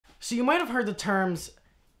So you might have heard the terms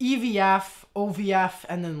EVF, OVF,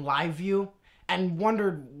 and then live view, and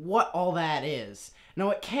wondered what all that is.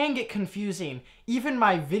 Now, it can get confusing. Even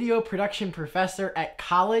my video production professor at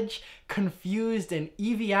college confused an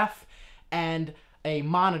EVF and a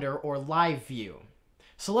monitor or live view.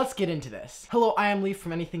 So let's get into this. Hello, I am Leif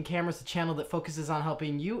from Anything Cameras, the channel that focuses on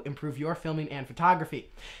helping you improve your filming and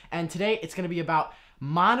photography. And today it's going to be about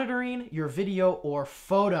monitoring your video or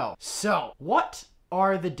photo. So, what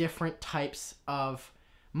are the different types of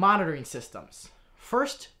monitoring systems?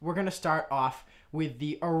 First, we're going to start off with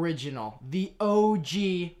the original, the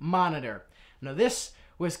OG monitor. Now, this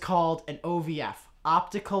was called an OVF,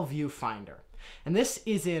 Optical Viewfinder. And this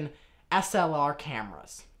is in SLR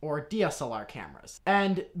cameras or DSLR cameras.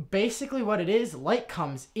 And basically what it is, light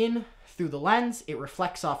comes in through the lens, it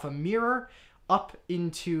reflects off a mirror up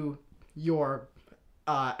into your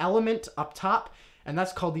element up top, and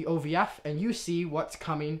that's called the OVF, and you see what's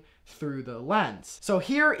coming through the lens. So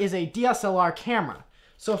here is a DSLR camera.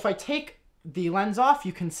 So if I take the lens off,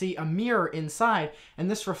 you can see a mirror inside, and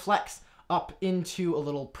this reflects up into a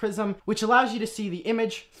little prism, which allows you to see the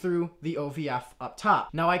image through the OVF up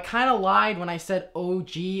top. Now, I kind of lied when I said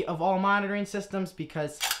OG of all monitoring systems,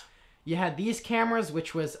 because you had these cameras,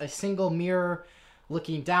 which was a single mirror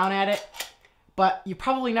looking down at it, but you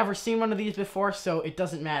probably never seen one of these before, so it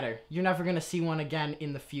doesn't matter. You're never gonna see one again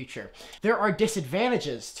in the future. There are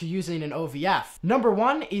disadvantages to using an OVF. Number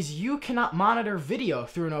one is you cannot monitor video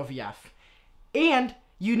through an OVF, and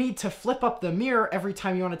you need to flip up the mirror every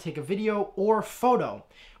time you want to take a video or photo,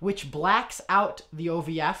 which blacks out the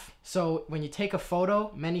OVF. So when you take a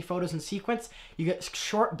photo, many photos in sequence, you get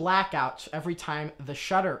short blackouts every time the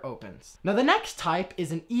shutter opens. Now, the next type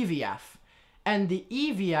is an EVF, and the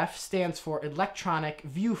EVF stands for Electronic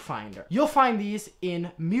Viewfinder. You'll find these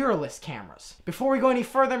in mirrorless cameras. Before we go any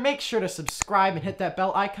further, make sure to subscribe and hit that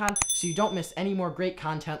bell icon so you don't miss any more great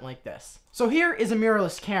content like this. So here is a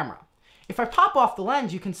mirrorless camera. If I pop off the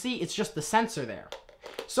lens, you can see it's just the sensor there.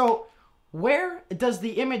 So where does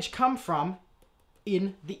the image come from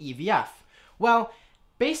in the EVF? Well,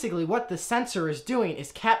 basically what the sensor is doing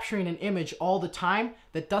is capturing an image all the time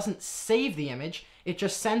that doesn't save the image. It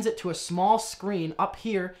just sends it to a small screen up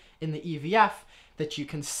here in the EVF that you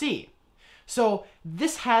can see. So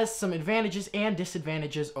this has some advantages and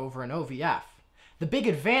disadvantages over an OVF. The big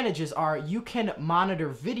advantages are you can monitor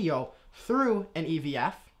video through an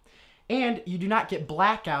EVF, and you do not get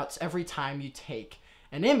blackouts every time you take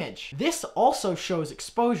an image. This also shows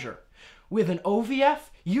exposure. With an OVF,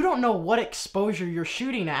 you don't know what exposure you're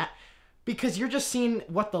shooting at because you're just seeing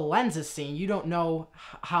what the lens is seeing. You don't know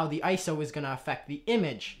how the ISO is going to affect the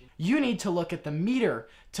image. You need to look at the meter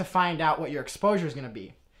to find out what your exposure is going to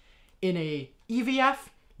be. In a EVF,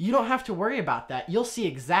 you don't have to worry about that. You'll see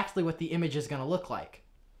exactly what the image is going to look like.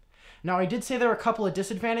 Now, I did say there are a couple of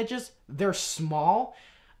disadvantages. They're small.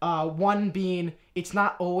 One being it's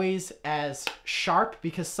not always as sharp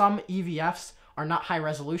because some EVFs are not high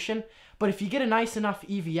resolution. But if you get a nice enough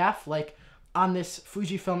EVF, like on this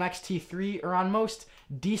Fujifilm X-T3 or on most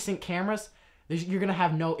decent cameras, you're going to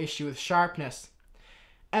have no issue with sharpness.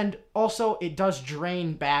 And also, it does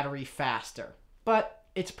drain battery faster, but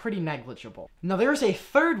it's pretty negligible. Now, there's a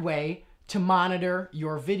third way to monitor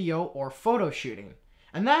your video or photo shooting,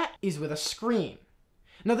 and that is with a screen.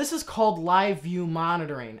 Now, this is called live view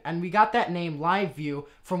monitoring, and we got that name live view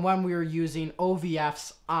from when we were using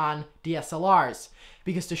OVFs on DSLRs,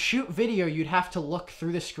 because to shoot video, you'd have to look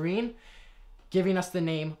through the screen, giving us the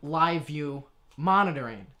name live view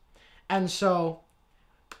monitoring. And so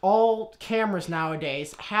all cameras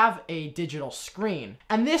nowadays have a digital screen,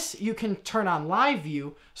 and this you can turn on live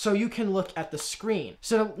view so you can look at the screen.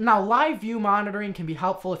 So now live view monitoring can be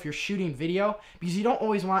helpful if you're shooting video because you don't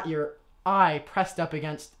always want your eye pressed up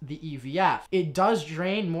against the EVF. It does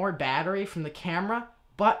drain more battery from the camera,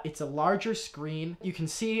 but it's a larger screen. You can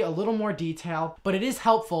see a little more detail, but it is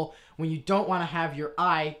helpful when you don't want to have your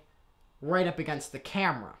eye right up against the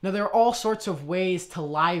camera. Now, there are all sorts of ways to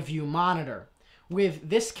live view monitor. With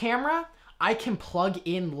this camera, I can plug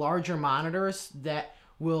in larger monitors that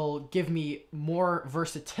will give me more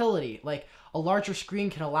versatility. Like a larger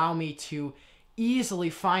screen can allow me to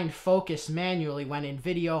easily find focus manually when in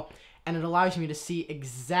video, and it allows me to see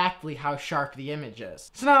exactly how sharp the image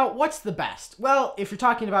is. So now, what's the best? Well, if you're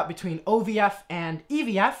talking about between OVF and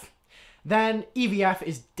EVF, then EVF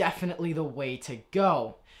is definitely the way to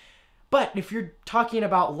go. But if you're talking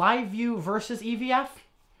about live view versus EVF,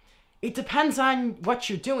 it depends on what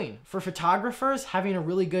you're doing. For photographers, having a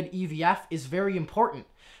really good EVF is very important.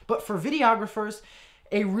 But for videographers,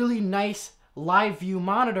 a really nice live view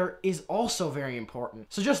monitor is also very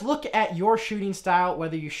important. So just look at your shooting style,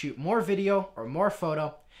 whether you shoot more video or more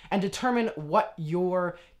photo, and determine what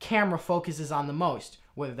your camera focuses on the most,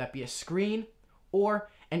 whether that be a screen or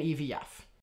an EVF.